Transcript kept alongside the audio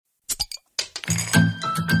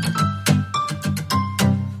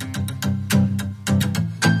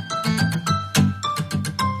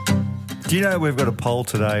Do you know we've got a poll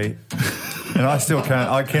today, and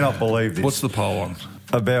I cannot believe this. What's the poll on?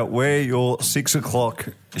 About where your 6 o'clock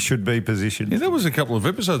should be positioned. Yeah, that was a couple of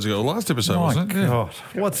episodes ago. Last episode, wasn't it? My God.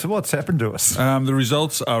 What's happened to us? The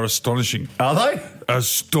results are astonishing. Are they?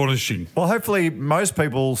 Astonishing. Well, hopefully most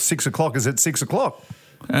people 6 o'clock is at 6 o'clock.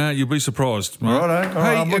 You'll be surprised. Righto. All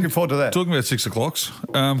right, I'm looking forward to that. Talking about 6 o'clocks.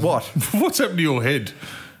 What? What's happened to your head?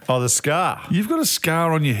 Oh, the scar. You've got a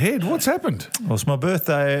scar on your head. What's happened? Well, it's my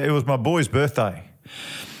birthday. It was my boy's birthday.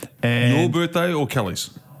 And Your birthday or Kelly's?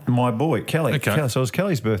 my boy, Kelly. Okay. So it was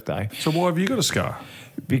Kelly's birthday. So why have you got a scar?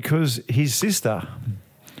 Because his sister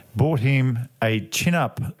bought him a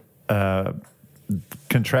chin-up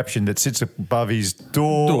contraption that sits above his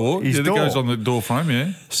door. His that door. goes on the door frame,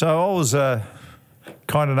 yeah. So I was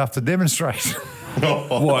kind enough to demonstrate.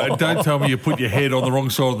 Why? Don't tell me you put your head on the wrong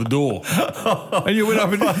side of the door. And you went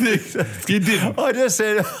up and you didn't. I just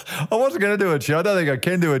said I wasn't going to do a chin. I don't think I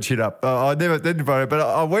can do a chin up. I never did, but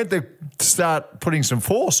I went to start putting some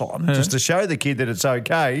force on just to show the kid that it's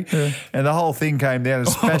okay. Yeah. And the whole thing came down and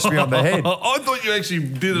smashed me on the head. I thought you actually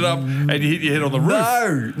did it up and you hit your head on the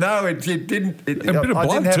roof. No, it didn't. A bit of blood I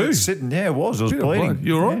didn't have too. it sitting. Yeah, it was. It was bleeding.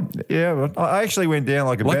 You all right? Yeah, I actually went down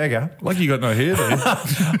like a bagger. Like you got no hair there.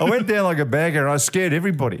 I went down like a bagger and I scared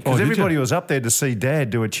everybody because everybody was up there to see Dad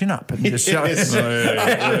do a chin up and just show us. And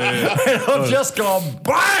I've just gone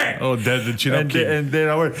bang. Oh, Dad, the chin up kick. And then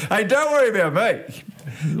I went, hey, don't worry about me.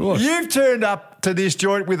 What? You've turned up to this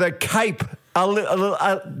joint with a cape,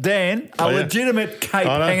 legitimate cape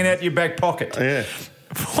hanging out your back pocket. Yeah.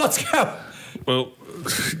 What's going? Well,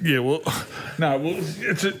 yeah, well, no, well,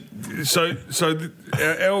 it's our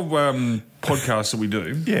podcast that we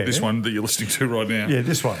do, this one that you're listening to right now. Yeah,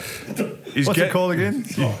 this one. What's it called again?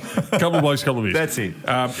 Couple of blokes, couple of beers. That's it.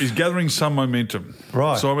 Is gathering some momentum.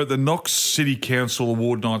 Right. So I'm at the Knox City Council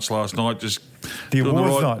award nights last night, just the doing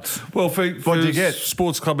awards nights? Well, for what did you get?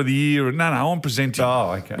 Sports Club of the Year. And no, I'm presenting.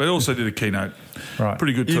 Oh, okay. But I also did a keynote. Right.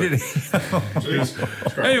 Pretty good too. You did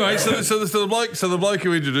Anyway, so the bloke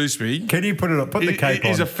who introduced me. Can you put the cape on?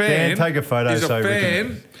 He's a fan. Dan, take a photo.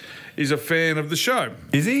 He's a fan of the show.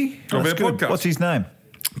 Is he? Of our podcast. What's his name?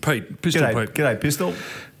 Pete. Pistol G'day, Pete. G'day, Pistol.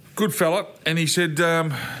 Good fella. And he said,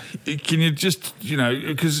 can you just,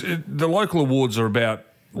 because the local awards are about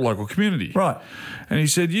local community. Right. And he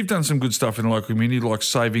said, you've done some good stuff in the local community, like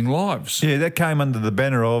saving lives. Yeah, that came under the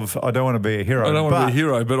banner of I don't want to be a hero. I don't want to be a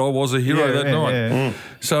hero, but I was a hero that night. Yeah.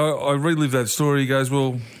 So I relived that story. He goes,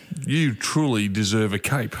 well, you truly deserve a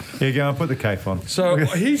cape. Yeah, go and put the cape on. So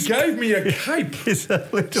he gave me a cape. It's a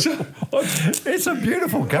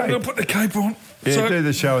beautiful cape. I'm going to put the cape on. Yeah, do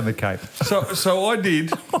the show in the cape. So I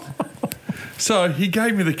did. So he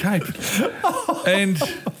gave me the cape. And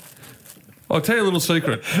I'll tell you a little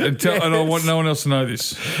secret, and I want no one else to know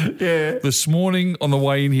this. Yeah. This morning on the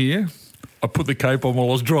way in here, I put the cape on while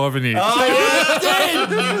I was driving here. Oh, you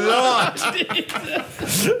did?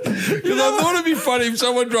 Because I thought it'd be funny if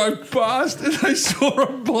someone drove past and they saw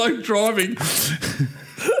a bloke driving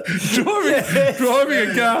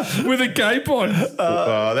a car with a cape on.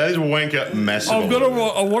 That is wanker massive. I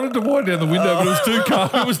wanted to wind down the window, but it was too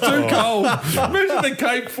cold. It was too cold. Imagine the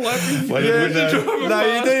cape flapping. No,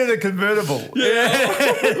 you needed a convertible.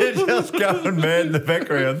 Yeah. Just going mad in the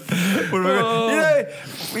background.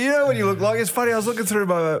 You know what you look like? It's funny, I was looking through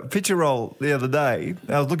my picture roll the other day.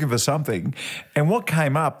 I was looking for something, and what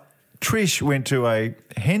came up, Trish went to a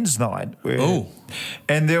hen's night.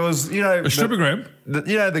 And there was, a strippogram.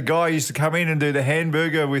 The guy used to come in and do the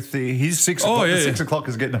hamburger with his 6 o'clock. The 6 o'clock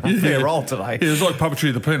is getting a fair roll today. Yeah, it was like puppetry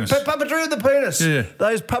of the penis. Puppetry of the penis. Yeah.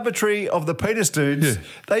 Those puppetry of the penis dudes,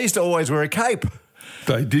 they used to always wear a cape.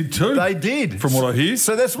 They did too. They did. From what I hear.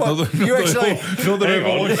 So that's what you actually... Hang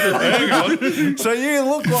on. So you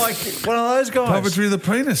look like one of those guys. Puppetry of the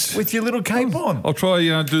penis. With your little cape on. I'll try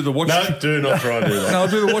do the watch trick. No, do not try and do that. No, I'll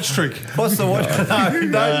do the watch trick. What's the watch? No, don't do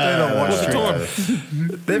the watch trick. Time.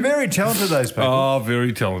 They're very talented, those people. Oh,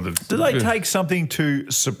 very talented. Do they take something to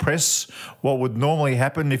suppress what would normally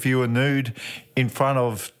happen if you were nude in front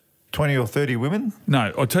of 20 or 30 women?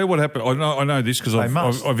 No, I'll tell you what happened. I know this because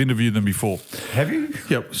I've interviewed them before. Have you?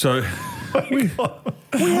 Yep. So we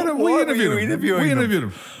interviewed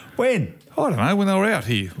them. When? I don't know, when they were out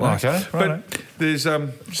here. Okay, right. But there's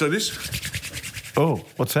so this. Oh,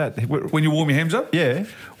 what's that? When you warm your hands up? Yeah.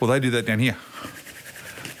 Well, they do that down here.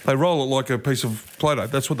 They roll it like a piece of Play-Doh.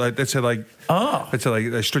 That's how they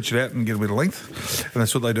stretch it out and get a bit of length, and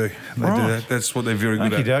that's what they do. They do that. That's what they're very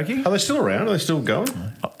good at. Okey-dokey. Are they still around? Are they still going?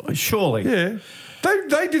 Surely. Yeah,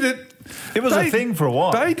 they did it. It was a thing for a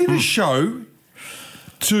while. They did a show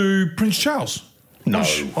to Prince Charles. No.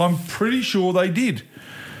 I'm pretty sure they did.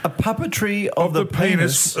 A puppetry of the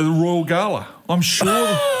penis. at the Royal Gala. I'm sure.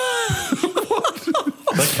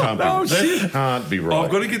 That can't be right.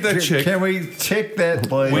 I've got to get that checked. Can we check that,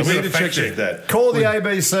 please? We We're need going to to fact check that. Call the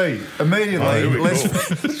ABC immediately. Oh, here we go.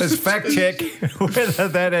 Let's fact check whether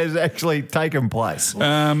that has actually taken place.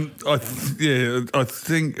 I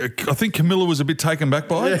think Camilla was a bit taken back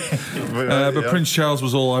by it, but Prince Charles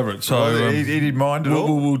was all over it. So he didn't mind at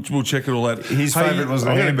all. we'll check it all out. His favourite was the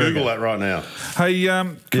I'm going to hamburger. Google that right now. Hey,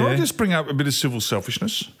 can I Yeah. just bring up a bit of civil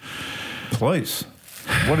selfishness? Please.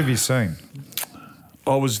 What have you seen?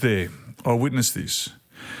 I was there. I witnessed this.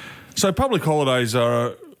 So public holidays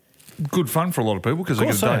are good fun for a lot of people because Of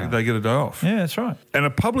course they get a day off. Yeah, that's right. And a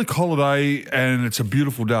public holiday and it's a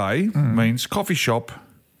beautiful day means coffee shop,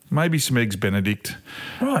 maybe some Eggs Benedict.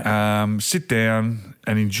 Right. Sit down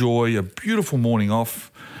and enjoy a beautiful morning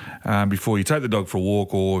off before you take the dog for a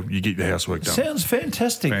walk or you get your housework done. Sounds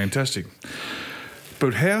fantastic. Fantastic.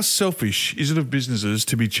 But how selfish is it of businesses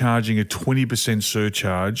to be charging a 20%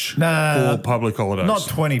 surcharge No. for public holidays? Not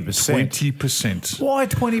 20%. 20%. Why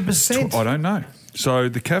 20%? I don't know. So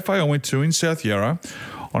the cafe I went to in South Yarra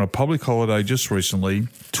on a public holiday just recently,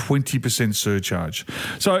 20% surcharge.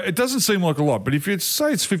 So it doesn't seem like a lot, but if you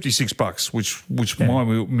say it's $56, which my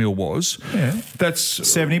meal was, that's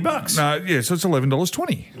 $70. No, yeah, so it's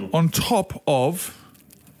 $11.20 on top of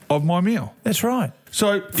my meal. That's right.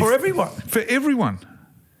 So For everyone. For everyone.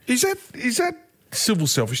 Is that civil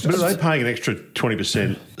selfishness? But are they paying an extra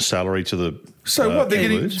 20% salary to the So what they're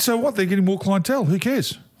getting? employees? So what they're getting more clientele? Who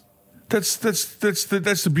cares? That's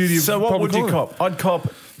the beauty of So what public would you holiday. cop? I'd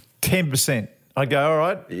cop 10%. I'd go, all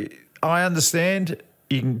right, I understand.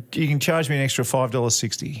 You can charge me an extra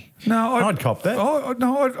 $5.60. No, I'd cop that.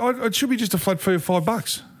 It should be just a flat fee of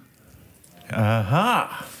 $5.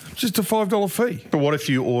 Aha. Just a $5 fee. But what if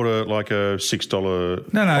you order like a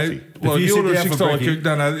 $6 No. coffee? Well, If if you you order a sit down for $6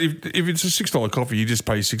 no. If it's a $6 coffee, you just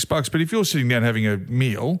pay $6. But if you're sitting down having a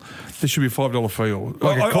meal, there should be a $5 fee. Or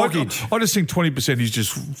Like a corkage. I just think 20% is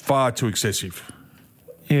just far too excessive.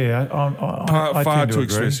 Yeah, I Far tend to too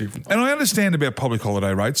agree. excessive. And I understand about public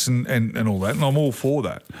holiday rates and all that, and I'm all for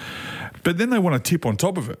that. But then they want a tip on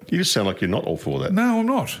top of it. You just sound like you're not all for that. No, I'm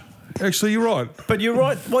not. Actually, you're right. But you're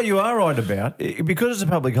right. What you are right about, because it's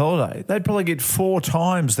a public holiday, they'd probably get 4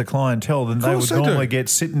 times the clientele than they would course they do. normally get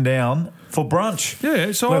sitting down for brunch.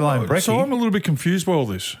 Yeah, so let alone I'm brekkie. a little bit confused by all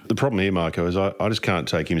this. The problem here, Marco, is I just can't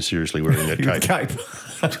take him seriously wearing that cape. Cape.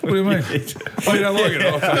 What do you mean? Oh, you don't like it?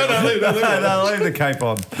 Oh, No, leave the cape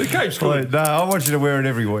on. the cape's good. No, I want you to wear it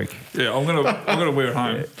every week. Yeah, I'm gonna wear it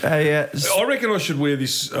home. Hey, I reckon I should wear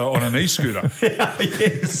this on an e-scooter.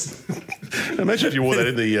 yes. Imagine if you wore that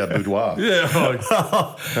in the boudoir. Yeah.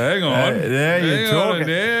 Hang on. Now you're Hang on. talking.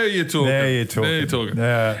 Now you're talking. Now you're talking. Now you're talking.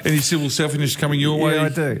 Yeah. Any civil selfishness coming your way? Yeah, I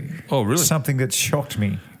do. Oh, really? Something that shocked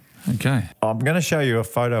me. Okay. I'm going to show you a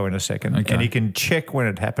photo in a second, Okay. and you can check when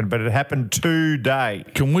it happened, but it happened today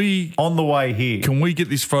Can we on the way here. get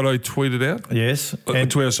this photo tweeted out Yes.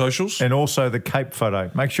 to our socials? And also the Cape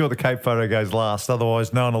photo. Make sure the Cape photo goes last,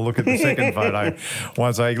 otherwise no one will look at the second photo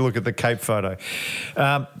once they look at the Cape photo.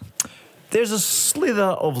 There's a slither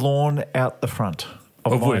of lawn out the front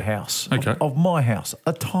of my where? house. Okay. Of my house.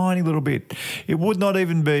 A tiny little bit. It would not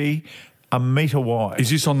even be a metre wide. Is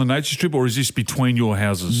this on the nature strip or is this between your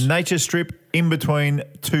houses? Nature strip in between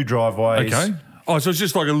 2 driveways. Okay. Oh, so it's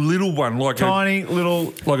just like a little one, like Tiny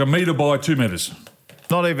little, a metre by 2 metres.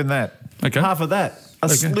 not even that. Okay. Half of that. A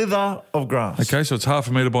slither of grass. Okay, so it's half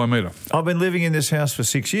a metre by a metre. I've been living in this house for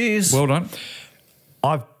 6 years. Well done.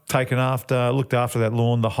 I've looked after that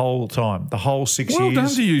lawn the whole time, the whole 6 Well years.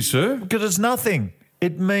 done to you, sir. Because it's nothing.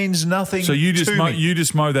 It means nothing. So you just to me. you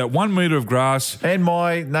just mow that 1 metre of grass And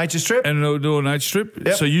my nature strip. and do a nature strip.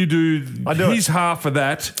 Yep. So you do, I do his half of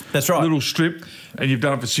that. That's right. Little strip, and you've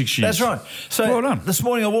done it for 6 years. That's right. So Well done. this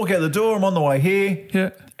morning I walk out the door, I'm on the way here, Yeah.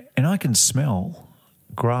 and I can smell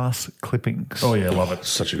grass clippings. Oh yeah, love it.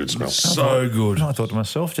 Such a good smell. So good. And I thought to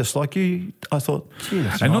myself, just like you, I thought, gee,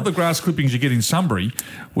 that's And nice. not the grass clippings you get in Sunbury,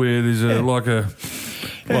 where there's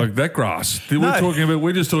like that grass.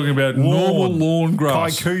 We're just talking about normal lawn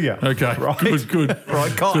grass. Kikuyu. Okay, Right. good.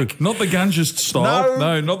 Right, kike. Good. Not the gunja style.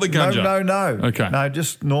 No, not the gunja. No. Okay. No,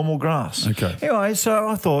 just normal grass. Okay. Anyway, so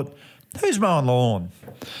I thought, who's mowing the lawn?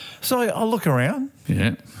 So I look around,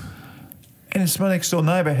 Yeah. and it's my next door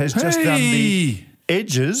neighbour has just done the Hey!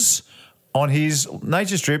 edges on his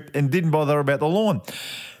nature strip and didn't bother about the lawn.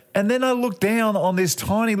 And then I looked down on this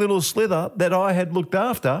tiny little slither that I had looked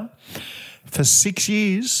after for 6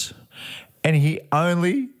 years, and he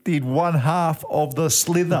only did one half of the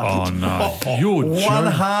slither. Oh, no. You're One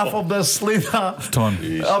joking. half of the slither. Time.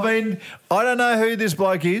 I mean, I don't know who this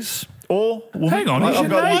bloke is. Or Hang on, he's I've your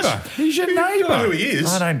got- neighbour. He's your You know who neighbour. he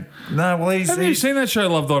is? I don't know. Well, Have you seen that show,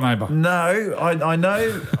 Love Thy Neighbour? No, I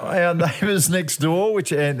know our neighbours next door,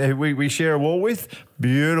 and we share a wall with.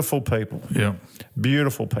 Beautiful people. Yeah.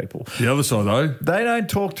 Beautiful people. The other side, though, They don't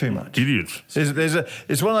talk too much. idiots.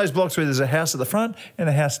 It's one of those blocks where there's a house at the front and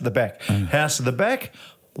a house at the back. House at the back,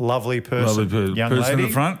 lovely person. Lovely Young person lady. in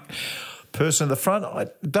the front. Person in the front, I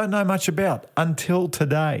don't know much about until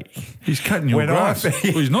today. He's cutting your grass. Well,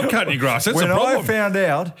 he's not cutting your grass. That's when the problem. I found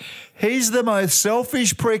out he's the most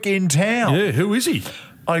selfish prick in town, Yeah, who is he?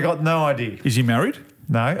 I got no idea. Is he married?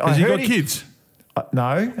 No. Has he got kids?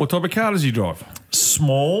 No. What type of car does he drive?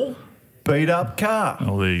 Small, beat-up car.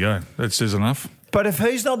 Oh, there you go. That says enough. But if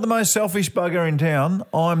he's not the most selfish bugger in town,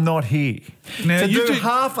 I'm not here. Now, to you do did-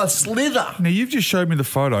 half a slither. Now, you've just showed me the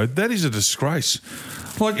photo. That is a disgrace.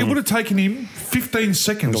 Like, it would have taken him 15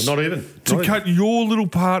 seconds. Not even. To Not cut your little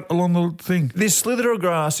part along the thing. This slither of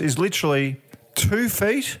grass is literally 2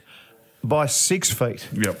 feet by 6 feet.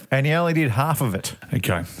 Yep. And he only did half of it.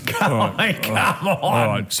 Okay. Come on. All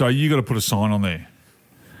right. So you got to put a sign on there.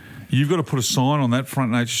 You've got to put a sign on that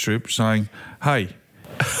front nature strip saying, hey,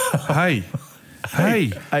 hey,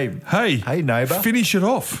 hey, Hey, neighbour. finish it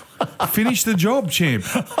off. Finish the job, champ.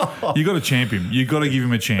 You got to champ him. You got to give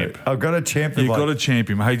him a champ. I've got a champion. You got to champ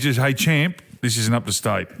him. Hey, champ. This isn't up to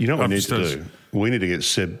state. You know what we need to Upstairs. do? We need to get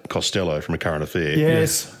Seb Costello from A Current Affair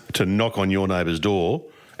Yes. to knock on your neighbour's door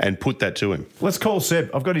and put that to him. Let's call Seb.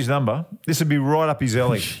 I've got his number. This would be right up his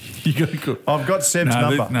alley. You got to go. I've got Seb's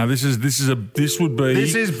number. This would be.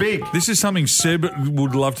 This is big. This is something Seb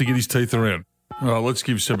would love to get his teeth around. All right, let's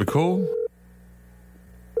give Seb a call.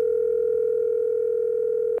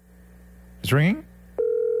 It's ringing.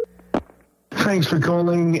 Thanks for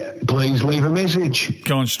calling. Please leave a message.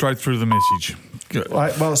 Going straight through the message.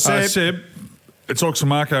 Right, well, Seb, it's Ox and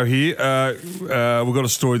Marco here. We've got a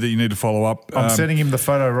story that you need to follow up. I'm sending him the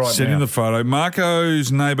photo right Send now. him the photo.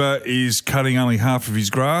 Marco's neighbour is cutting only half of his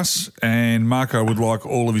grass, and Marco would like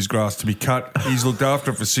all of his grass to be cut. He's looked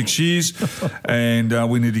after it for 6 years, and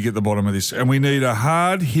we need to get the bottom of this. And we need a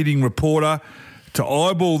hard-hitting reporter to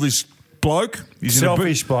eyeball this bloke. He's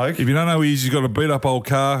Selfish bloke. If you don't know who he is, he's got a beat-up old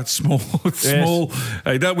car. It's small. It's small.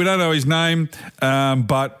 We don't know his name,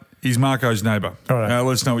 but he's Marco's neighbour. All right.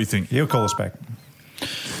 Let us know what you think. He'll call us back.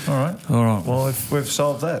 All right. All right. Well, if we've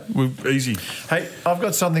solved that. Easy. Hey, I've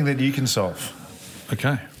got something that you can solve.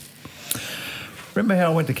 Okay. Remember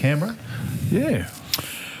how I went to Canberra? Yeah.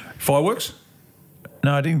 Fireworks?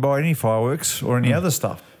 No, I didn't buy any fireworks or any other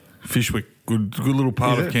stuff. Fishwick, good little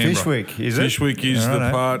part Is of it? Canberra. Fishwick, is it? Fishwick is Yeah, the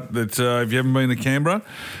righto. part that if you haven't been to Canberra,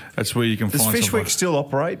 that's where you can Does find Fishwick something. still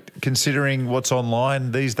operate, considering what's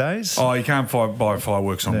online these days? Oh, you can't buy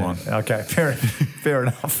fireworks online. Okay, fair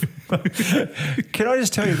enough. Can I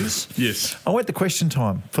just tell you this? Yes. I went to Question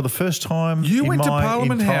Time for the first time You in went to my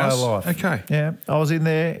Parliament entire House? life. Okay. Yeah, I was in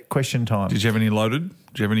there, Question Time. Did you have any loaded?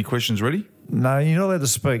 Did you have any questions ready? No, you're not allowed to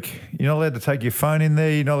speak. You're not allowed to take your phone in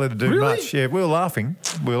there. You're not allowed to do Really? much. Yeah, we were laughing.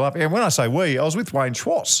 And when I say we, I was with Wayne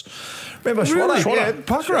Schwartz. Remember Really? Schwatter? Yeah,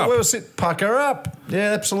 Pucker up. We were pucker up.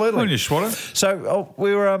 Yeah, absolutely. On your schwatter. So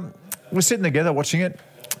we're sitting together watching it,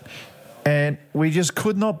 and we just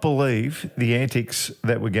could not believe the antics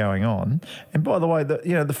that were going on. And by the way,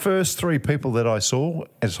 the first three people that I saw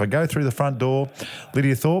as I go through the front door,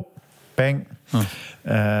 Lydia Thorpe, bang.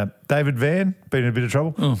 David Van, been in a bit of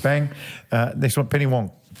trouble, bang. Next one, Penny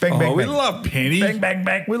Wong. Bang, bang, We bang. love Penny. Bang, bang,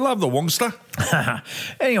 bang. We love the Wongster.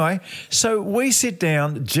 Anyway, so we sit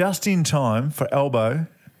down just in time for Elbow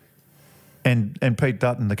and Pete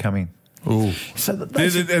Dutton to come in. Ooh. So They're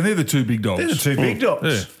the two big dogs. they're the two big dogs.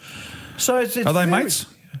 Yeah. So it's Are they very- mates?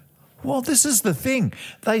 Well, this is the thing.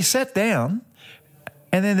 They sat down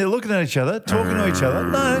and then they're looking at each other, talking to each other.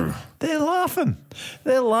 No, they're laughing.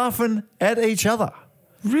 They're laughing at each other.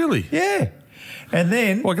 Really? Yeah. And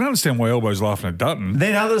then Well, I can understand why Elbow's laughing at Dutton.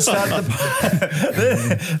 then others started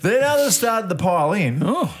to then others started to pile in.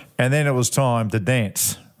 Oh. And then it was time to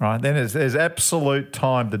dance. Right? Then there's absolute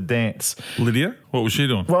time to dance. Lydia, what was she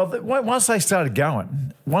doing? Well, once they started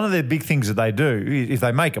going, one of their big things that they do, if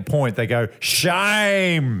they make a point, they go,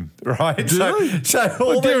 shame, right? Do they? So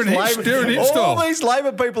all, Like Darren Hinch all style. these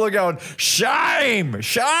Labor people are going, shame,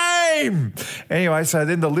 shame. Anyway, so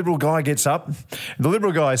then the Liberal guy gets up, the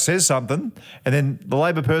Liberal guy says something, and then the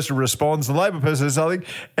Labor person responds, the Labor person says something,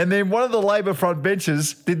 and then one of the Labor front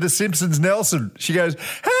benches did the Simpsons Nelson. She goes,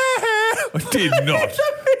 Did not.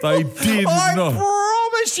 They did I not.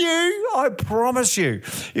 promise you.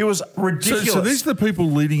 It was ridiculous. So these are the people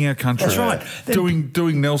leading our country. That's right.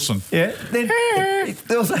 Doing Nelson. Yeah. Then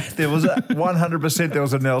there was 100% there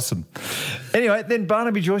was a Nelson. Anyway, then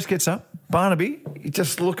Barnaby Joyce gets up. Barnaby,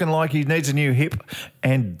 just looking like he needs a new hip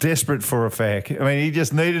and desperate for a fag. I mean, he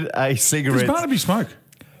just needed a cigarette. Does Barnaby smoke?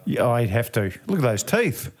 Yeah, I'd have to. Look at those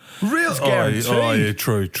teeth. Really? It's guaranteed. Oh, yeah,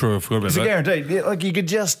 true. I forgot about It's that. a guarantee. Yeah, like you could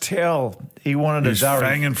just tell he wanted He's a durry.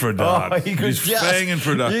 fanging for a dart. Oh, He's fanging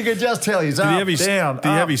for a dart. You could just tell he's Did he up, have his- down, did he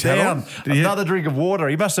have up, his hat down. on? Did he Another drink of water.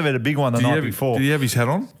 He must have had a big one the night before. Did he have his hat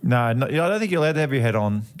on? No, I don't think you're allowed to have your hat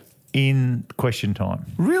on in question time.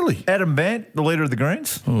 Really? Adam Bant, the leader of the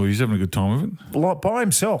Greens, Oh, he's having a good time with it. by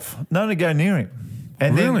himself. No one to go near him.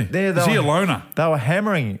 And Really? then Is he a loner? They were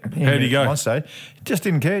hammering him. How'd he go? At one stage. Just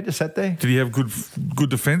didn't care. Just sat there. Did he have good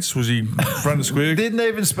defence? Was he front and square? Didn't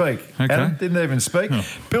even speak. Okay. Adam didn't even speak. Oh.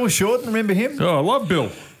 Bill Shorten, remember him? Oh, I love Bill.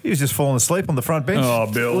 He was just falling asleep on the front bench. Oh,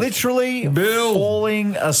 Bill. Literally Bill.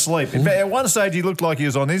 falling asleep. In fact, at one stage, he looked like he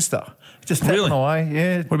was on Insta. Just tapping Really? away.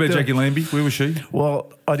 Yeah. What about Jackie Lambie? Where was she?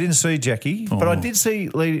 Well, I didn't see Jackie, but I Oh. did see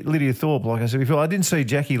Lydia Thorpe, like I said before. I didn't see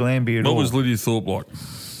Jackie Lambie at all. What was Lydia Thorpe like?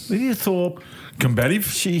 Lydia Thorpe? Combative?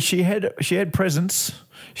 She had presence.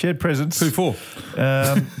 She had presence. Who for?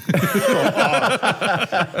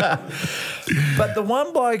 But the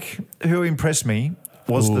one bloke who impressed me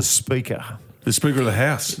was the Speaker. The Speaker of the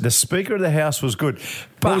House. The Speaker of the House was good.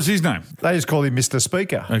 But What was his name? They just call him Mr.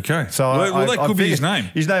 Speaker. Okay. So Well, that could be his figured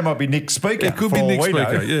name. His name might be Nick Speaker. It could for be all Nick we know.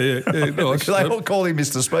 Speaker. Yeah. Nice. They all call him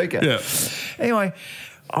Mr. Speaker. Yeah. Anyway,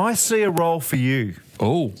 I see a role for you.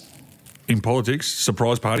 Oh, in politics,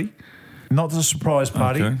 surprise party. Not the surprise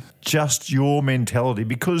party, Okay. just your mentality,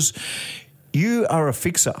 because you are a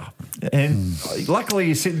fixer. And luckily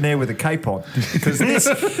you're sitting there with a cape on, because this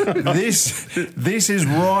is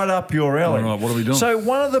right up your alley. All right, what are we doing? So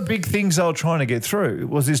one of the big things they were trying to get through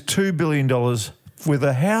was this $2 billion with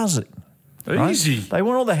the housing. Right? Easy. They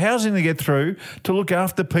want all the housing to get through to look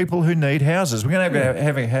after people who need houses. We're going to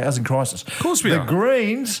have a housing crisis. Of course we the are.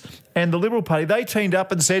 Greens and the Liberal Party, they teamed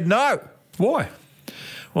up and said no. Why?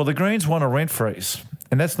 Well, the Greens want a rent freeze,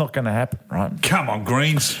 and that's not going to happen, right? Come on,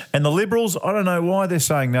 Greens. And the Liberals, I don't know why they're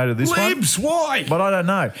saying no to this Libs, one. why? But I don't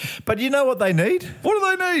know. But you know what they need? What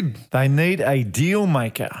do they need? They need a deal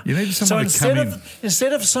maker. You need someone to come in.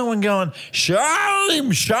 Instead of someone going,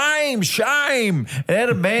 shame, shame, shame, and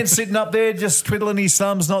Adam Bant's sitting up there just twiddling his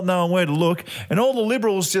thumbs, not knowing where to look, and all the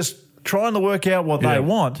Liberals just trying to work out what Yeah. they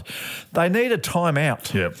want, they need a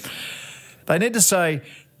timeout. Yep. They need to say,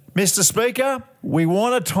 Mr. Speaker, we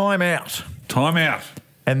want a timeout. Time out.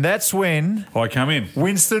 And that's when I come in.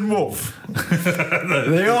 Winston Wolfe,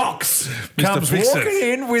 the ox, comes Fix It. walking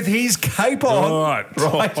in with his cape on.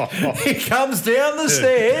 Right. He comes down the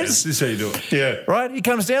stairs. This is how you do it. Yeah. Right? He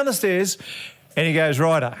comes down the stairs and he goes,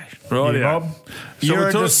 righto. Righto. You Rob, So you're we're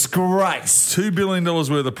a talking- disgrace. $2 billion worth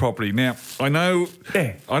of property. Now, I know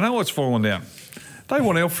Yeah. what's fallen down. They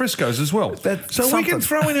want al frescos as well. That's So we something. can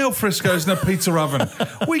throw in al frescos in a pizza oven.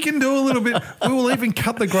 We can do a little bit. We will even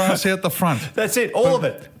cut the grass out the front. That's it, all of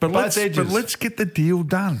it. But Both edges. let's get the deal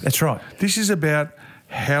done. That's right. This is about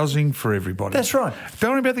housing for everybody. That's right.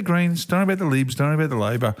 Don't worry about the Greens. Don't worry about the Libs. Don't worry about the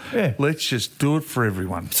Labor. Yeah. Let's just do it for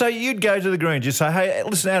everyone. So you'd go to the Greens, you'd say, hey,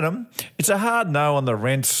 listen, Adam, it's a hard no on the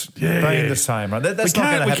rents being the same, right? That's not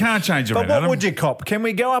going to happen. We can't change the But rent, what Adam. would you cop? Can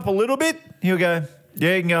we go up a little bit? He'll go,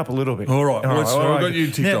 yeah, you can go up a little bit. All right, well, let's- all I've got you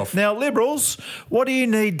ticked off. Now, Liberals, what do you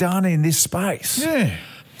need done in this space? Yeah.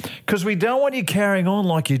 Because we don't want you carrying on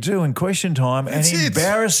like you do in question time That's and it.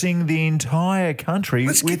 embarrassing the entire country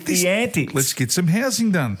with the antics. Let's get some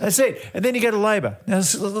housing done. That's it. And then you go to Labor. Now,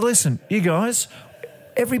 listen, you guys,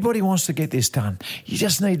 everybody wants to get this done. You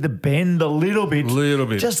just need to bend a little bit. Little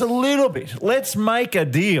bit. Just a little bit. Let's make a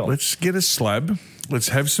deal. Let's get a slab. Let's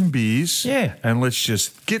have some beers. Yeah. And let's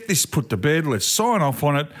just get this put to bed. Let's sign off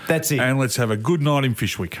on it. That's it. And let's have a good night in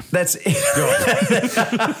Fishwick. That's it.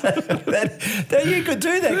 that you could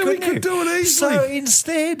do that, Yeah, we couldn't you? could do it easily.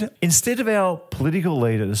 So instead of our political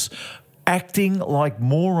leaders acting like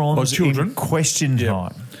morons Like children. in question Yep.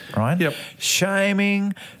 time, right? Yep.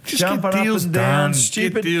 Shaming, Just jumping get deals up and down, done.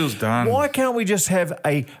 stupid. Get deals done. Why can't we just have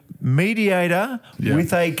a mediator Yeah.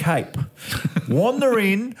 with a cape wander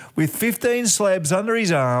in with 15 slabs under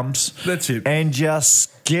his arms? That's it. And just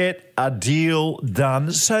get a deal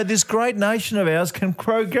done so this great nation of ours can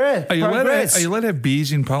progress. Are you allowed to have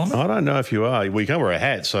beers in Parliament? I don't know if you are. Well, you can't wear a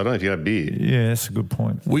hat, so I don't know if you have beer. Yeah, that's a good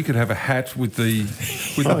point. We could have a hat with the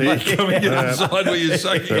yeah. mud coming outside where you're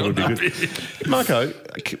saying That would be good. Marco,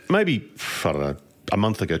 maybe, I don't know, a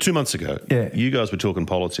month ago, 2 months ago, Yeah. you guys were talking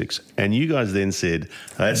politics, and you guys then said,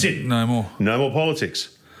 that's it. No more. No more politics.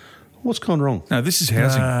 What's gone wrong? No, this is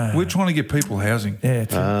housing. We're trying to get people housing. Yeah.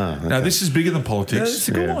 Okay. Now, this is bigger than politics. It's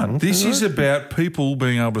a good one. This is about people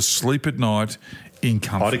being able to sleep at night in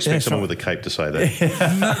comfort. I'd expect someone with a cape to say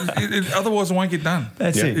that. Otherwise, it won't get done.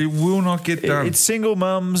 That's it. It will not get done. It's single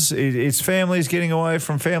mums, it's families getting away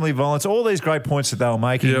from family violence, all these great points that they were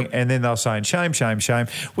making, and then they're saying, shame, shame, shame.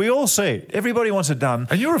 We all see it. Everybody wants it done.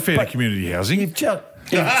 And you're a fan of community housing. You've just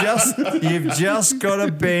got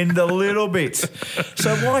to bend a little bit.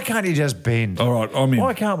 So why can't you just bend? All right, I'm in.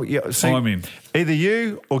 Why can't we? See, I'm in. Either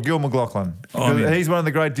you or Gil McLaughlin. He's one of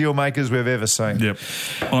the great deal makers we've ever seen. Yep,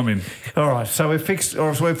 I'm in. All right, so we've fixed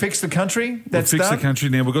the country. That's we've fixed done. the country.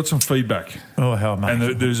 Now we've got some feedback. Oh, hell, mate.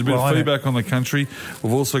 And there's a bit of feedback on the country.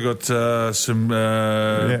 We've also got some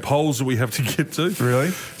polls that we have to get to.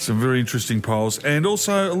 Really? Some very interesting polls. And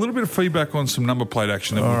also a little bit of feedback on some number plate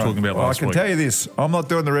action that we were talking about last week. I can tell you this. I'm not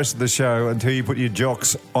doing the rest of the show until you put your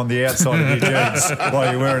jocks on the outside of your jeans while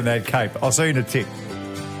you're wearing that cape. I'll see you in a tick.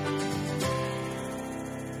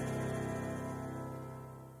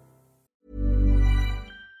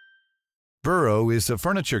 Burrow is a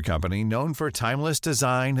furniture company known for timeless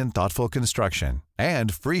design and thoughtful construction,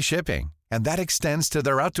 and free shipping, and that extends to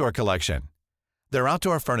their outdoor collection. Their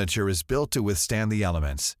outdoor furniture is built to withstand the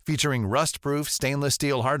elements, featuring rust-proof stainless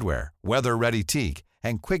steel hardware, weather-ready teak,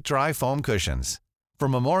 and quick-dry foam cushions. For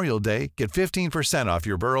Memorial Day, get 15% off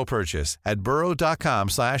your Burrow purchase at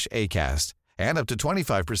burrow.com/ACAST, and up to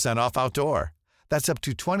 25% off outdoor. That's up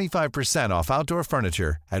to 25% off outdoor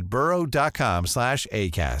furniture at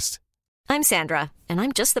burrow.com/ACAST. I'm Sandra, and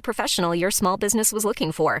I'm just the professional your small business was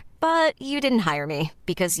looking for. But you didn't hire me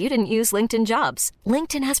because you didn't use LinkedIn Jobs.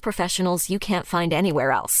 LinkedIn has professionals you can't find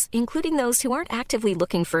anywhere else, including those who aren't actively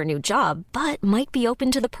looking for a new job, but might be open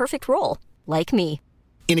to the perfect role, like me.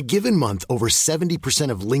 In a given month, over 70%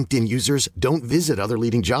 of LinkedIn users don't visit other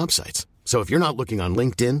leading job sites. So if you're not looking on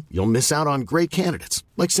LinkedIn, you'll miss out on great candidates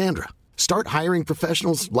like Sandra. Start hiring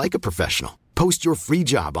professionals like a professional. Post your free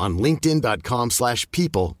job on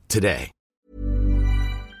linkedin.com/people today.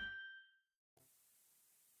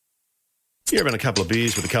 You're having a couple of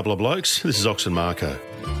beers with a couple of blokes. This is Ox and Marco.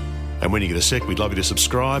 And when you get a sec, we'd love you to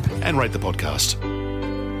subscribe and rate the podcast.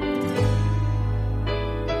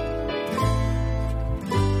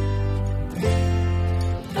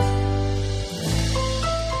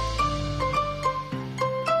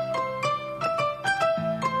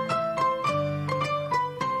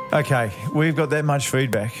 Okay, we've got that much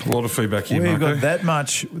feedback. A lot of feedback here, We've Marco. got that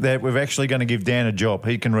much that we're actually going to give Dan a job.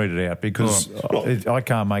 He can read it out because I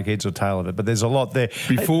can't make heads or tail of it, but there's a lot there.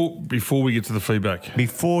 Before we get to the feedback.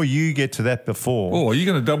 Before you get to that Oh, are you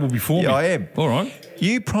going to double before me? I am. All right.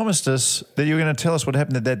 You promised us that you were going to tell us what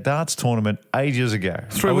happened at that darts tournament ages ago.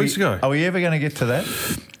 3 weeks ago. Are we ever going to get to that?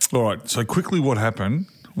 All right. So quickly what happened,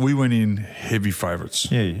 we went in heavy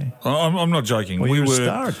favourites. Yeah. I'm not joking. Well, you were a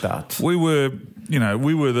star at darts. We were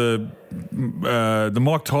the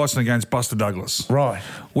Mike Tyson against Buster Douglas. Right.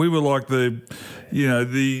 We were like the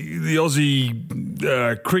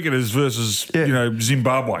Aussie cricketers versus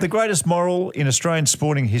Zimbabwe. The greatest moral in Australian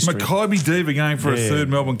sporting history. Maccabi Diva going for a third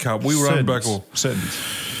Melbourne Cup. We were unbackable. Certainly.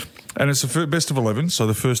 And it's the best of 11, so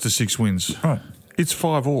the first to 6 wins. Right. It's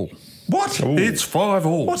 5-all. What? Ooh. It's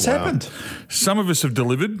 5-all. What's happened? Some of us have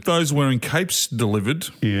delivered. Those wearing capes delivered.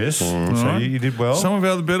 Yes. So you did well. Some of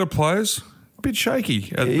our better players, a bit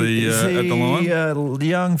shaky at the line. The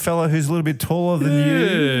young fella who's a little bit taller than you.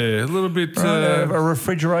 Yeah, a little bit. A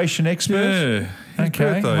refrigeration expert. Yeah.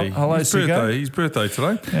 Okay. Hello, His birthday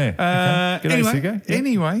today. Yeah. Okay. G'day, Sigo.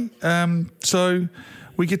 Anyway, so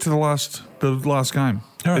we get to the last game.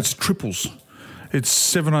 Right. It's triples. It's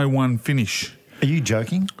 7:01 finish. Are you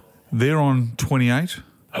joking? They're on 28.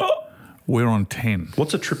 We're on 10.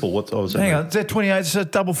 What's a triple? Hang on, is that 28? It's a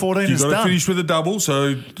double 14. You've It's got to done. finish with a double.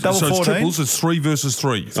 So Double it's 14? triples. It's 3 versus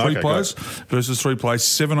 3. Three players versus 3 players.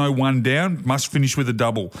 7:01 down. Must finish with a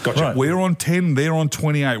double. Gotcha. Right. We're on 10. They're on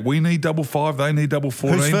 28. We need double 5. They need double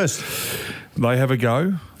 14. Who's first? They have a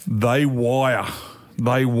go. They wire.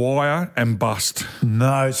 They wire and bust.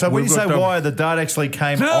 No. So when We've you say got wire, the dart actually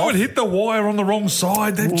came off? No, it hit the wire on the wrong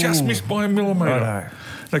side. They just missed by a millimetre. Righto.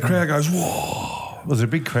 The crowd goes, whoa. Was it a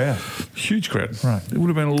big crowd? Huge crowd. Right. There would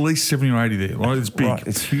have been at least 70 or 80 there. Right? It's big. Right.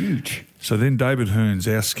 It's huge. So then David Hearns,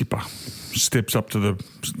 our skipper, steps up to the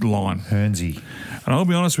line. Hearnsy. And I'll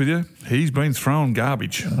be honest with you, he's been throwing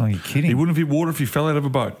garbage. Oh, you're kidding. He wouldn't have hit water if he fell out of a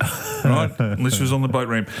boat, right? Unless he was on the boat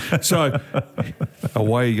ramp. So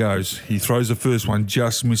away he goes. He throws the first one,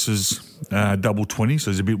 just misses double 20,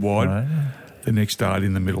 so he's a bit wide. Right. The next dart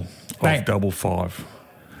in the middle Bang. of double 5.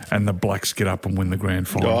 And the Blacks get up and win the grand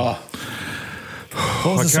final. Oh.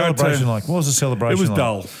 What was the celebration like? What was the celebration It was like?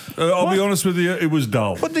 dull. I'll be honest with you, it was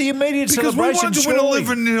dull. What the immediate Because we celebration? wanted to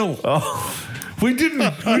win 11-0. Oh. We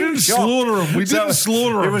didn't slaughter them. We didn't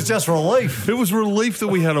slaughter them. It was just relief. It was relief that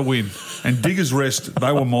we had a win. And Diggers Rest,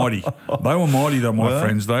 they were mighty. They were mighty, though, my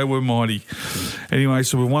friends. They were mighty. Anyway,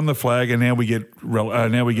 so we won the flag, and now we get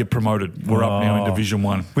promoted. We're up now in Division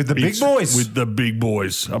 1. With the big boys? With the big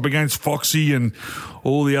boys. Up against Foxy and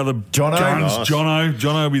all the other Jono. guns. Nice.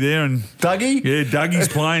 Jono will be there. And Dougie? Yeah, Dougie's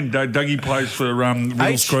playing. Dougie plays for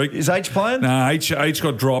Riddles Creek. Is H playing? No, H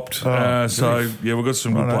got dropped. So, yeah, we've got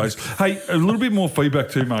some good players. Hey, a little bit more feedback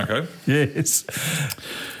too, Marco. Yes.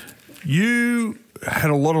 You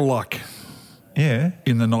had a lot of luck Yeah.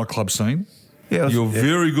 in the nightclub scene. Yeah. You're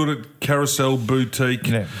very good at Carousel, Boutique,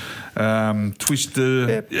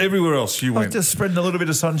 Twister, everywhere else you I was went. just spreading a little bit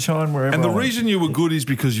of sunshine wherever And the I went. reason you were good is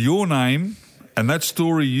because your name and that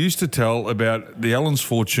story you used to tell about the Allen's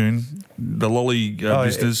fortune, the lolly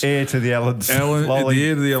business. Heir to the Allen's the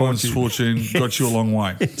heir to the Allen's fortune got you a long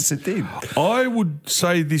way. Yes, it did. I would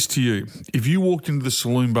say this to you. If you walked into the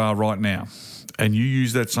saloon bar right now and you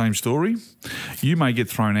use that same story, you may get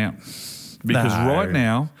thrown out. Because right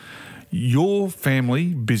now, your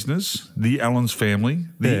family business, the Allen's family,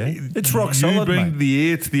 it's rock solid, you being mate. the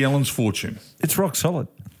heir to the Allen's fortune, It's rock solid.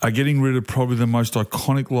 are getting rid of probably the most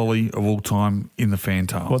iconic lolly of all time in the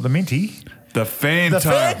Fantail. What, the minty? The Fantail. The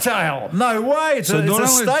Fantail. No way. It's a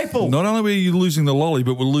staple. Not only are you losing the lolly,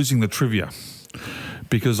 but we're losing the trivia.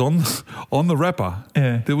 Because on the wrapper,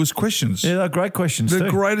 there was questions. Yeah, they're great questions The too.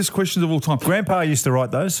 greatest questions of all time. Grandpa used to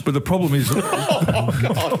write those. But the problem is... The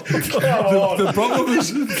problem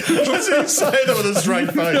is... What's he saying that with a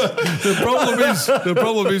straight face? The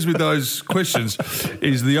problem is with those questions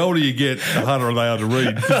is the older you get, the harder they are to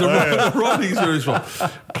read. The writing is very small.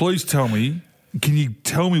 Please tell me, can you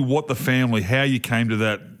tell me what the family, how you came to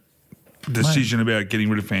that decision about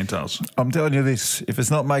getting rid of Fantails? I'm telling you this, if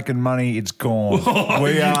it's not making money, it's gone.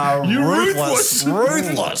 We are you're ruthless.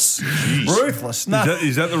 Ruthless. Ruthless. No,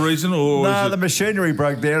 Is that the reason? Or no, the machinery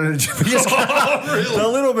broke down. And the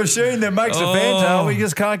little machine that makes a Fantail, we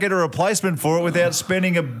just can't get a replacement for it without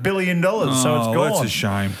spending $1 billion. So it's gone. That's a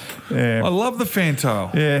shame. Yeah. I love the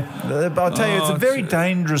Fantail. Yeah, I'll tell you, it's a very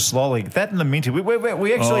dangerous lolly. That and the minty.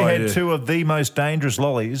 We actually had two of the most dangerous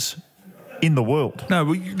lollies in the world. No,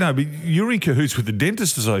 but you're in cahoots with the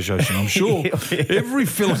Dentist Association, I'm sure. Every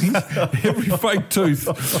filling, every fake tooth,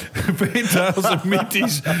 Fantails and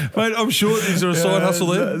minties. Mate, I'm sure, is there a side hustle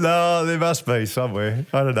there? No, there must be somewhere.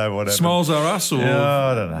 I don't know what happened. Smiles Are Us? Or?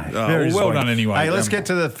 I don't know. Well done anyway. Hey, let's get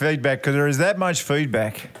to the feedback because there is that much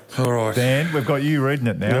feedback. All right. Dan, we've got you reading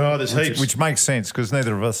it now. Oh, there's heaps. Which makes sense because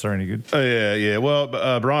neither of us are any good. Yeah.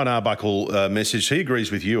 Well, Brian Arbuckle messaged, he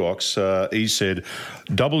agrees with you, Ox. He said,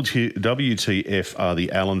 WTF are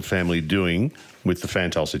the Allen family doing with the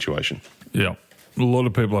Fantail situation? Yeah. A lot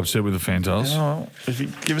of people upset with the Fantails. Oh, if you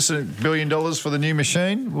give us $1 billion for the new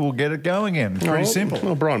machine, we'll get it going again. Pretty simple.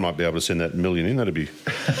 Well, Brian might be able to send that $1 million in. That'd be good.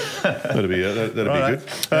 All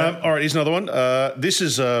right, here's another one. This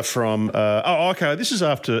is from. Okay. This is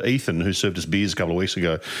after Ethan, who served us beers a couple of weeks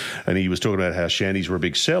ago, and he was talking about how shandies were a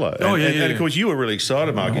big seller. And of course, you were really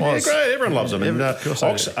excited, Mark. Yeah, great. Everyone loves them. And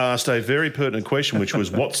Ox asked a very pertinent question, which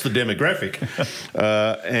was, "What's the demographic?"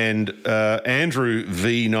 And Andrew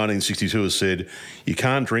V 1962 has said, "You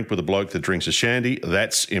can't drink with a bloke that drinks a shandy.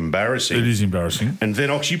 That's embarrassing." It is embarrassing. And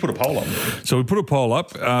then, Ox, you put a poll up. So we put a poll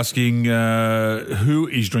up asking who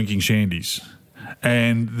is drinking shandies.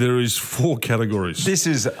 And there is 4 categories. This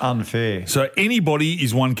is unfair. So anybody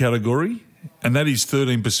is one category, and that is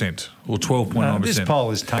 13% or 12.9%. This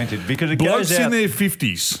poll is tainted because it Blokes goes out... in their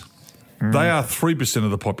 50s, they are 3%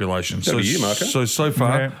 of the population. That'd be you, Marco. So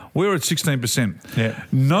far, we're at 16%. Yeah.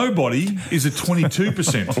 Nobody is at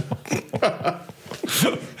 22%.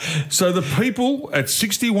 So the people at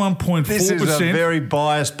 61.4%. This is a very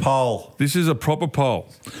biased poll. This is a proper poll.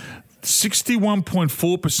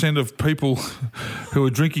 61.4% of people who are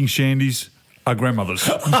drinking shandies are grandmothers.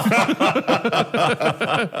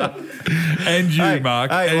 And you, Mark,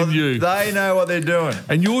 you. They know what they're doing.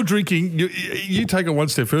 And you're drinking, you take it one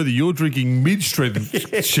step further, you're drinking mid-strength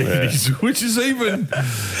shandies, which is even,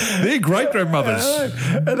 they're great grandmothers.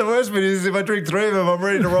 And the worst bit is if I drink 3 of them, I'm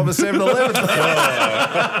ready to rob a 7-Eleven.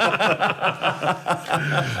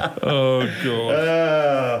 Oh,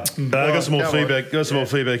 God. I got some more feedback. Got some more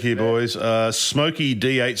feedback here, boys. Smokey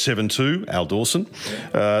D872, Al Dawson.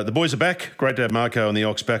 The boys are back. Great to have Marco and the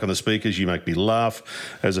Ox back on the speakers. You make me laugh.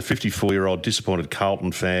 As a 54-year-old disappointed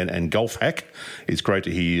Carlton fan and golf hack, it's great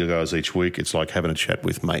to hear you guys each week. It's like having a chat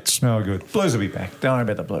with mates. Oh, good. Blues will be back. Don't worry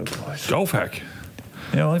about the Blues, boys. Golf hack.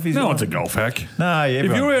 Well, if he's No one's a golf hack. No, yeah. If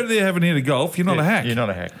you're out there having a hit of golf, you're not a hack. You're not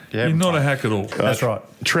a hack. You're not a hack at all. That's right.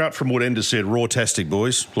 Trout from Woodend said, raw-tastic,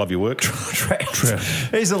 boys. Love your work. Trout.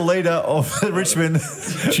 He's the leader of the Richmond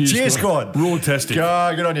cheer squad. Raw-tastic.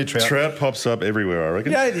 Good on you, Trout. Trout pops up everywhere, I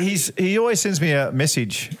reckon. Yeah, he always sends me a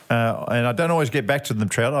message, and I don't always get back to them,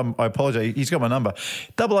 Trout. I apologise. He's got my number.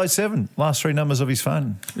 007, last 3 numbers of his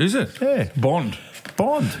phone. Is it? Yeah. Bond.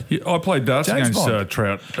 Yeah, I played darts James against Bond.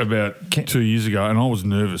 Trout about 2 years ago, and I was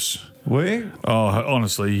nervous. Were you? Oh,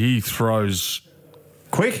 honestly, he throws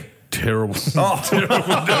Quick? terrible. Terrible.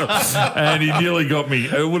 And he nearly got me.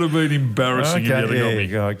 It would have been embarrassing if he nearly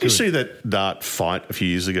got me. Did you see that dart fight a few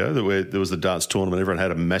years ago where there was the darts tournament, everyone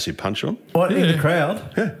had a massive punch on? What, in the crowd?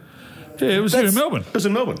 Yeah. Yeah, it was here in Melbourne. It was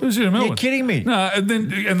in Melbourne. It was here in Melbourne. You're kidding me. No, and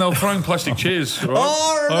they were throwing plastic chairs. Right?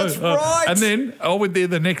 Oh, that's right. And then I went there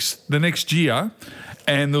the next year,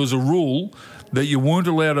 and there was a rule that you weren't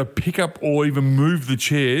allowed to pick up or even move the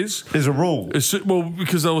chairs. There's a rule. Well,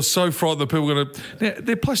 because I was so frightened that people were going to...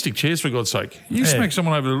 They're plastic chairs, for God's sake. You smack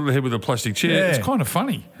someone over the head with a plastic chair, it's kind of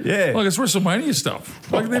funny. Yeah. Like it's WrestleMania stuff.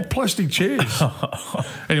 Like they're plastic chairs.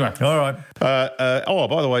 Anyway. All right.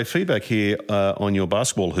 By the way, feedback here on your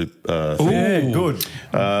basketball hoop. Yeah, good.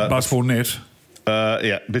 Basketball net.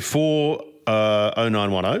 Before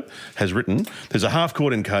 0910 has written, there's a half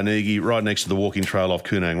court in Carnegie right next to the walking trail off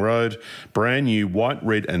Koonang Road. Brand new white,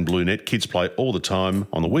 red and blue net. Kids play all the time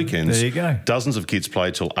on the weekends. There you go. Dozens of kids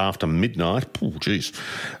play till after midnight. Oh, geez.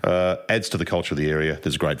 Adds to the culture of the area.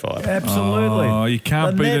 There's a great vibe. Absolutely. Oh, you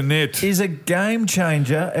can't beat a net. Is a game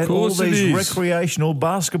changer at all these recreational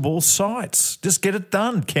basketball sites. Just get it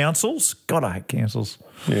done, councils. God, I hate councils.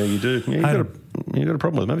 Yeah, you do. Yeah, you got a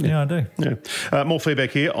problem with them, haven't you? Yeah, I do. Yeah. More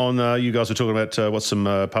feedback here on you guys were talking about what some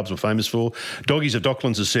pubs were famous for. Doggies of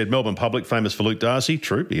Docklands has said Melbourne Public, famous for Luke Darcy.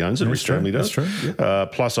 True, he owns it. Rich Stanley does. That's true. Yeah.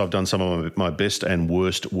 Plus, I've done some of my best and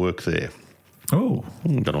worst work there. Oh.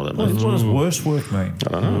 Don't know what that means. What does worst work mean?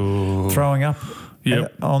 I don't know. Throwing up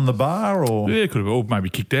Yep. on the bar or? Yeah, could have. Or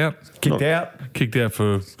maybe kicked out. Kicked out? Kicked out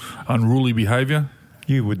for unruly behaviour.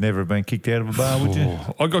 You would never have been kicked out of a bar, would you?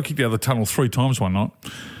 I got kicked out of the tunnel 3 times one night.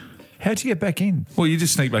 How'd you get back in? Well, you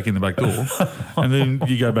just sneak back in the back door, and then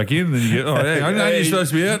you go back in, and then you get, I know you're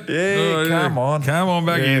supposed to be out. Yeah, come on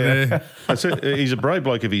back in there. I said, he's a brave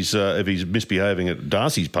bloke if he's misbehaving at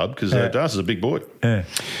Darcy's pub, because Darcy's a big boy. Yeah.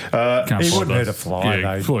 Can't He fly wouldn't hurt though. a fly,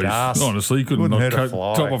 Yeah, though. please. Darcy. Honestly, he couldn't Wouldn't knock hurt a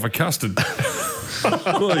fly. top off a custard.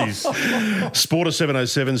 Please. Sporter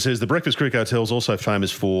 707 says the Breakfast Creek Hotel is also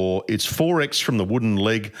famous for its 4X from the wooden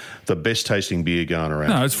leg, the best tasting beer going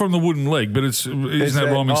around. No, it's from the wooden leg, but isn't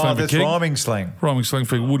that rhyming slang for that's keg? rhyming slang. Rhyming slang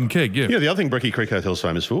for wooden keg, yeah. Yeah, the other thing Brecky Creek Hotel's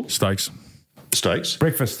famous for? Steaks. Steaks.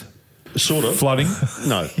 Breakfast. Sort of. Flooding.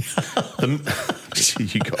 No. You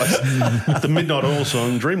guys. The Midnight Oil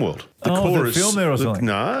song, Dreamworld. The chorus. The film there or something?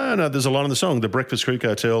 No, there's a line in the song. The Breakfast Creek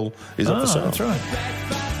Hotel is up for sale. That's right.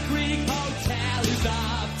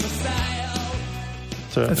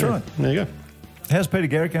 So, That's right. There you go. How's Peter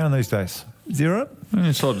Garrett going these days? Is he all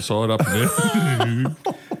right? Side to side, up and down.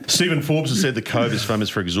 Stephen Forbes has said the Cove is famous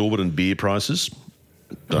for exorbitant beer prices.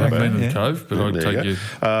 I haven't been to the Cove, but I'd There take you.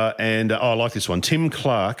 And I like this one. Tim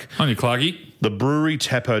Clark, On you, Clarky. the Brewery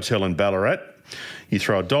Tap Hotel in Ballarat. You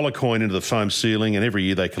throw a $1 coin into the foam ceiling, and every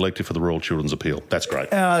year they collect it for the Royal Children's Appeal. That's great.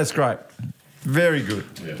 Oh, that's great. Very good.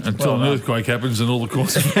 Until an earthquake happens and all the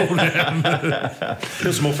courses fall down.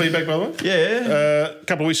 Here's some more feedback, by the way. Yeah. A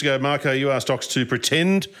couple of weeks ago, Marco, you asked Ox to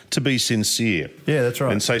pretend to be sincere. Yeah, that's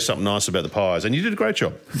right. And say something nice about the pies, and you did a great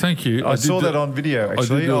job. Thank you. I saw that on video, I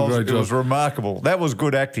actually. did do a great It job. was remarkable. That was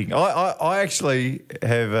good acting. I actually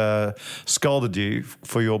have scolded you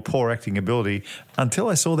for your poor acting ability until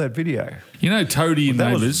I saw that video. You know, Toadie in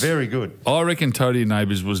That Neighbours. was very good. I reckon Toadie in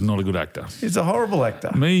Neighbours was not a good actor. He's a horrible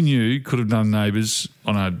actor. Me and you could have done Neighbours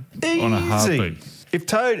on a heartbeat. If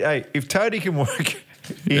Toadie can work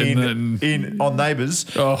And on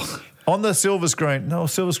Neighbours on the silver screen, Me on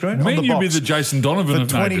the and you'd be box the Jason Donovan for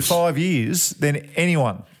of Neighbours. 25 years, then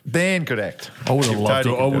anyone could act. I would have If loved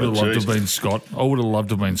Toadie to. I could would do have it. loved to have been Scott. I would have loved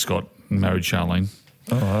to have been Scott and married Charlene.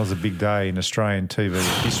 Oh, that was a big day in Australian TV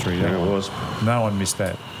history. Yeah, it was. No one missed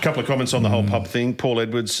that. A couple of comments on the whole pub thing. Paul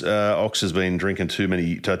Edwards, Ox has been drinking too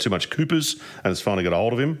much Coopers, and it's finally got a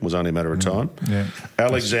hold of him. It was only a matter of time. Yeah.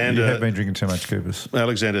 Alexander, You have been drinking too much Coopers.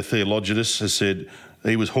 Alexander Theologitus has said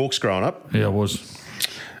he was Hawks growing up. Yeah, it was.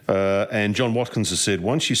 And John Watkins has said,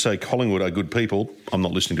 once you say Collingwood are good people, I'm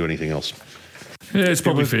not listening to anything else. Yeah, it's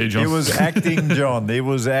probably fair, John. It was acting, John. It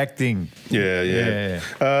was acting. Yeah.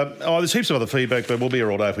 There's heaps of other feedback, but we'll be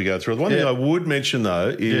here all day if we go through it. One thing I would mention,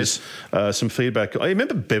 though, is some feedback. I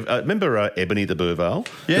remember Ebony the Burvale?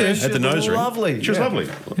 Yeah, at the nose ring. Lovely. She was lovely.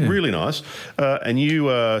 Really nice. And you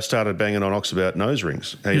started banging on Ox about nose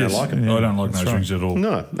rings. How you don't like them? I don't like nose rings at all.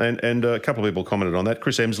 No. And a couple of people commented on that.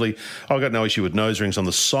 Chris Emsley, I've got no issue with nose rings on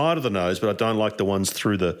the side of the nose, but I don't like the ones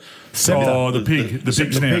through the... the pig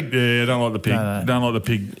snout. Yeah, I don't like the pig. No. Don't like the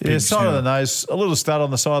pig. Yeah, side of the nose. A little stud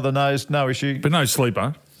on the side of the nose, no issue. But no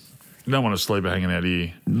sleeper. You don't want a sleeper hanging out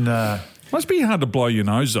here. No. Must be hard to blow your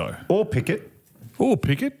nose, though. Or pick it. Or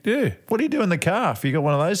pick it, yeah. What do you do in the car if you got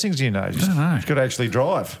one of those things in your nose? I don't know. You've got to actually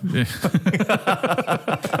drive. Yeah.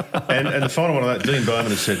 and the final one of that, Dean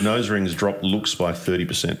Bowman has said nose rings drop looks by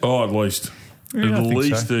 30%. Oh, at least. Yeah, at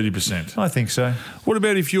least so. 30%. I think so. What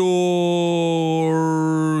about if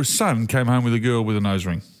your son came home with a girl with a nose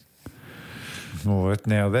ring? Oh,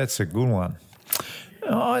 now that's a good one.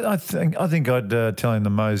 I think I'd tell him to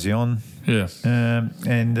mosey on. Yeah.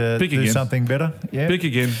 And do again. something better. Yeah. Pick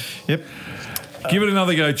again. Yep. Give it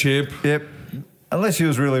another go, champ. Yep. Unless he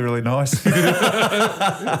was really, really nice.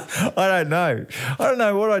 I don't know. I don't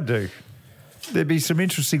know what I'd do. There'd be some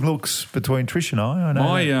interesting looks between Trish and I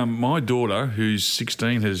know. My daughter, who's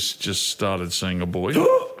 16, has just started seeing a boy.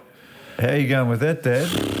 How are you going with that, Dad?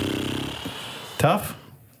 Tough?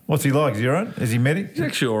 What's he like? Is he all right? Has he met him? He's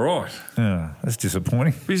actually all right. Oh, that's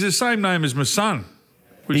disappointing. He's the same name as my son.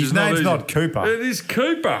 His name's not Cooper. It is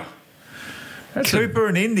Cooper. Cooper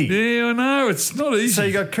and Indy. Yeah, I know. It's not easy. So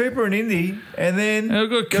you got Cooper and Indy, and then I've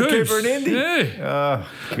got Cooper and Indy. Yeah. Oh,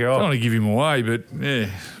 I don't want God. to give him away, but yeah,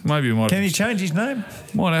 maybe we might. Can he change his name?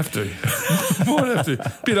 Might have to. Might have to.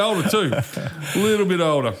 Bit older too. A little bit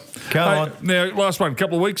older. Come on. Now, last one. A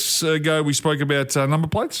couple of weeks ago, we spoke about number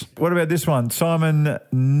plates. What about this one? Simon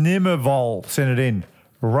Nimmervoll sent it in.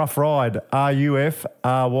 Rough Ride,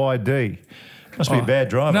 RUFRYD. Must be a bad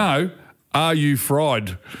driver. No. Are you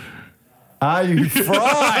fried? Are you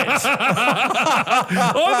fried? I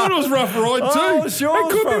thought it was rough ride too. Oh, sure.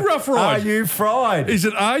 It could be rough ride. Are you fried? Is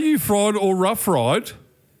it are you fried or rough ride?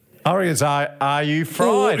 I reckon it's are you Or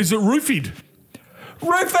fried? is it roofied?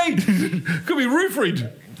 Roofied? Could be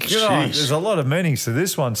roofied. God, there's a lot of meanings to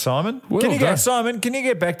this one, Simon. Well Can you done. Simon, can you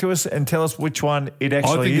get back to us and tell us which one it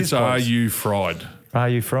actually is? I think it's are please? you fried? Are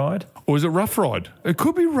you fried? Or is it rough ride? It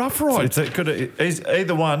could be rough ride.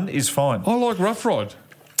 Either one is fine. I like rough ride.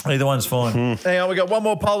 Either one's fine. Hang on, we got one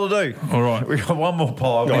more poll to do. All right. We got one more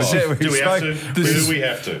poll. Do we have to? Do we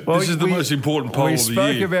have to? Well, This is the most important poll we of the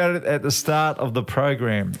spoke year. about it at the start of the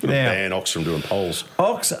program. Now, Ban Ox from doing polls.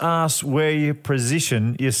 Ox asks where you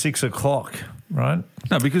position your 6 o'clock, right?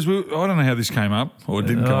 No, because I don't know how this came up or it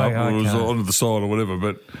didn't come up or it was on the side or whatever.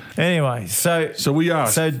 But Anyway, so we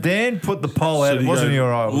asked. So Dan put the poll out. It wasn't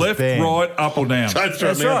your eye. It was left, Dan. right, up or down. Don't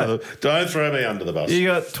throw That's me under the bus. You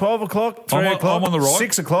got 12 o'clock, 3 I'm o'clock, on the right.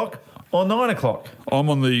 6 o'clock, or 9 o'clock. I'm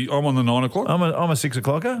on the 9 o'clock. I'm a 6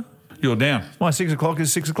 o'clocker. You're down. My 6 o'clock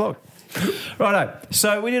is 6 o'clock. Righto.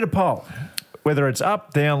 So we did a poll, whether it's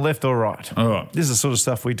up, down, left, or right. All right. This is the sort of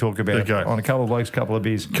stuff we talk about Okay. on a couple of blokes, couple of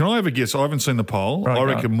beers. Can I have a guess? I haven't seen the poll. Right, I go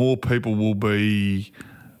reckon on. more people will be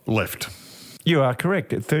left. You are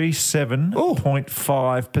correct at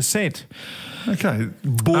 37.5%. Okay.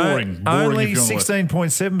 Boring. Only if you're on left.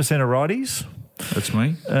 16.7% of righties. That's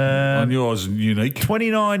me. And yours unique.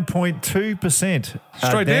 29.2%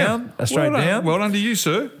 Straight down. Straight down. Well done to you,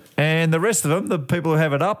 sir. And the rest of them, the people who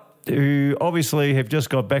have it up, who obviously have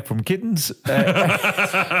just got back from kittens, and that's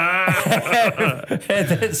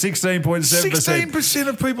 16.7%. 16%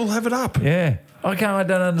 of people have it up. Yeah. I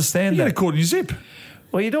don't understand You get that. a cord in your zip.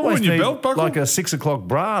 Well, you'd always in your need belt buckle? like a 6 o'clock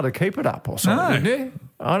bra to keep it up or something. No. wouldn't you?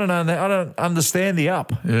 I don't know. I don't understand the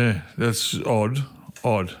up. Yeah, that's odd.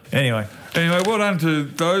 Anyway, well done to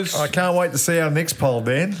those. I can't wait to see our next poll,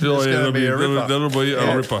 Dan. Oh, It's yeah, going to be a ripper. that'll be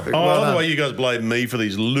a ripper. I love the way you guys blame me for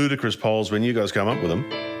these ludicrous polls when you guys come up with them.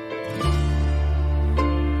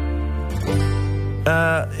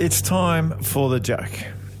 It's time for the joke.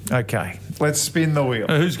 Okay, let's spin the wheel.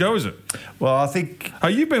 Whose go is it? Well, I think Oh,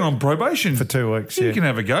 you've been on probation for 2 weeks. You Yeah. can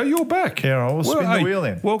have a go. You're back. Yeah, we'll spin the wheel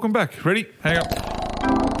then. Welcome back. Ready? Hang up.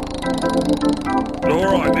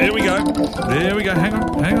 All right, there we go. Hang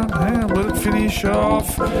on. Let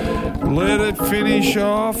it finish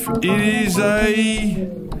off. It is a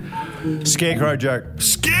Scarecrow joke.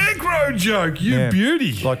 scarecrow joke. You Yeah.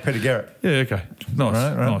 beauty. Like Peter Garrett. Yeah, okay. Nice.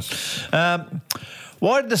 Right. Nice.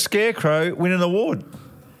 Why did the Scarecrow win an award?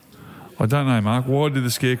 I don't know, Mark. Why did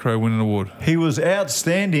the scarecrow win an award? He was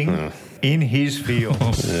outstanding in his field.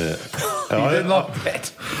 Yeah. You didn't like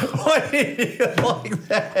that? Why did you like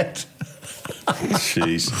that?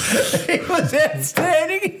 Jeez. He was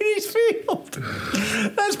outstanding in his field.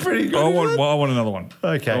 That's pretty good. I want another one.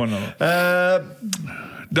 Okay. I want another one.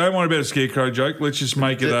 Don't worry about a scarecrow joke. Let's just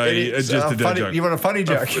make it just a dad joke. You want a funny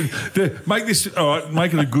joke? Make this, all right,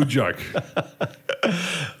 make it a good joke.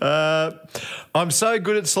 I'm so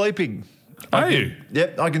good at sleeping. Are you?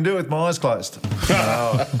 Yep, I can do it with my eyes closed.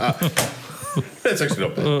 That's actually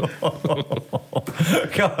not bad.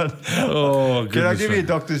 Come on. Oh, Can I give you a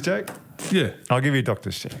doctor's joke? Yeah. I'll give you a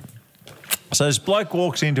doctor's joke. So this bloke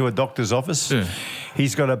walks into a doctor's office. Yeah.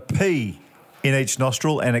 He's got a pea in each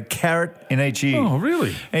nostril and a carrot in each ear. Oh,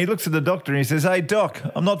 really? And he looks at the doctor and he says, "Hey, doc,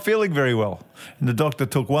 I'm not feeling very well." And the doctor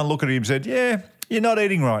took one look at him and said, "Yeah, you're not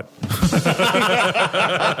eating right." That's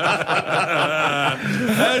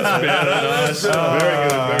better. Nice. Very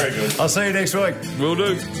good, very good. I'll see you next week. Will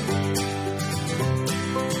do.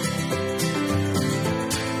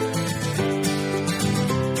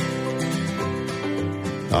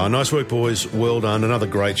 Nice work, boys. Well done. Another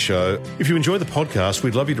great show. If you enjoy the podcast,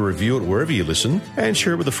 we'd love you to review it wherever you listen and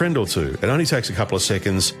share it with a friend or two. It only takes a couple of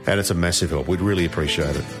seconds and it's a massive help. We'd really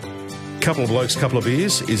appreciate it. Couple of Blokes, Couple of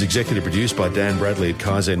Beers is executive produced by Dan Bradley at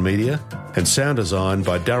Kaizen Media and sound design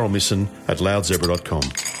by Daryl Misson at loudzebra.com.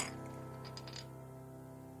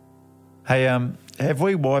 Hey, have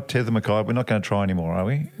we wiped Heather Mackay? We're not going to try anymore, are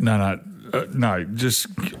we? No, just...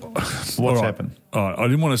 What's happened? All right, I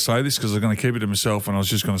didn't want to say this because I was going to keep it to myself and I was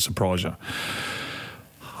just going to surprise you.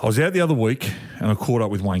 I was out the other week and I caught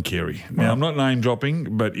up with Wayne Carey. Now, I'm not name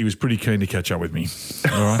dropping, but he was pretty keen to catch up with me.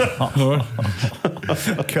 All right? All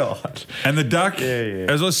right? God. And the duck,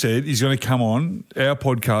 as I said, he's going to come on our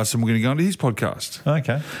podcast and we're going to go into his podcast.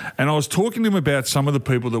 Okay. And I was talking to him about some of the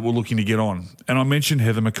people that were looking to get on. And I mentioned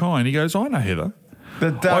Heather Mackay and he goes, "I know Heather."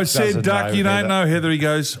 The duck I said, doesn't "Duck, know you don't Heather." know Heather." He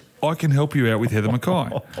goes, "I can help you out with Heather Mackay."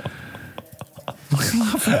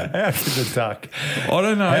 How can the duck I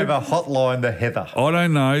don't know. have a hotline to Heather? I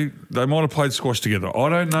don't know. They might have played squash together. I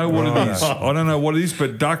don't know what it is. I don't know what it is,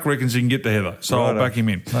 but Duck reckons he can get to Heather. So I'll back him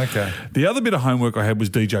in. Okay. The other bit of homework I had was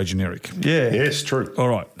DJ Generic. Yeah. Yes, true. All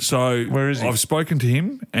right. So Where is he? I've spoken to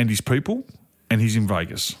him and his people, and he's in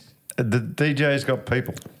Vegas. The DJ's got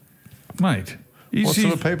people. Mate. What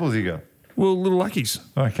sort of people has he got? Well, little luckies.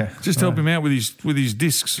 Okay. Just help him out with his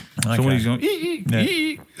discs. Okay. So when he's going,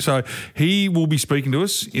 so he will be speaking to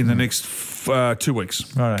us in the next 2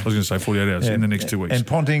 weeks. Right. I was going to say 48 hours in the next 2 weeks. And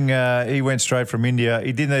Ponting, he went straight from India.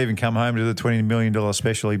 He didn't even come home to the $20 million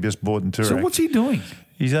special he just bought in Toorak. So what's he doing?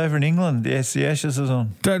 He's over in England. Yes, the Ashes is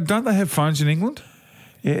on. Don't they have phones in England?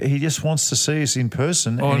 Yeah, he just wants to see us in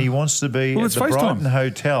person, and he wants to be at it's the FaceTime. Brighton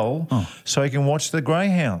Hotel so he can watch the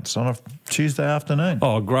Greyhounds on a Tuesday afternoon.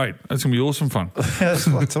 Oh, great. That's going to be awesome fun. That's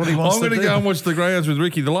what he wants I'm to going do. to go and watch the Greyhounds with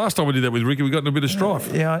Ricky. The last time we did that with Ricky, we got in a bit of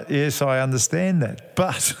strife. Yeah, yes, I understand that.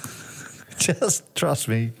 But just trust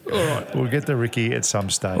me, all right, we'll get to Ricky at some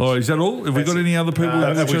stage. Oh, is that all? Have we got any other people?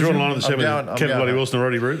 Have we drawn a line in the sand with I'm Kevin going Bloody home. Wilson and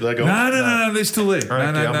Roddy Root? They're gone? No, they're still there. Okay,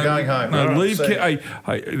 I'm going home. No, All right, leave. see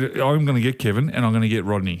you. I'm going to get Kevin and I'm going to get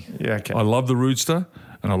Rodney. Yeah, okay. I love the Rootster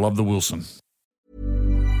and I love the Wilson.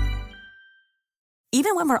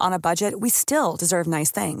 Even when we're on a budget, we still deserve nice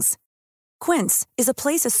things. Quince is a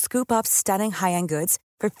place to scoop up stunning high-end goods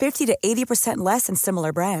for 50 to 80% less than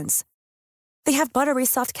similar brands. They have buttery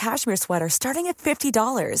soft cashmere sweaters starting at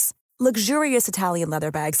 $50, luxurious Italian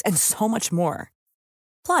leather bags, and so much more.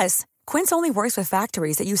 Plus, Quince only works with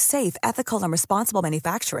factories that use safe, ethical, and responsible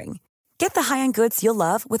manufacturing. Get the high-end goods you'll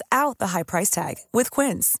love without the high price tag with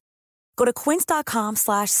Quince. Go to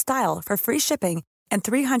quince.com/style for free shipping and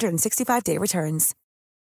 365-day returns.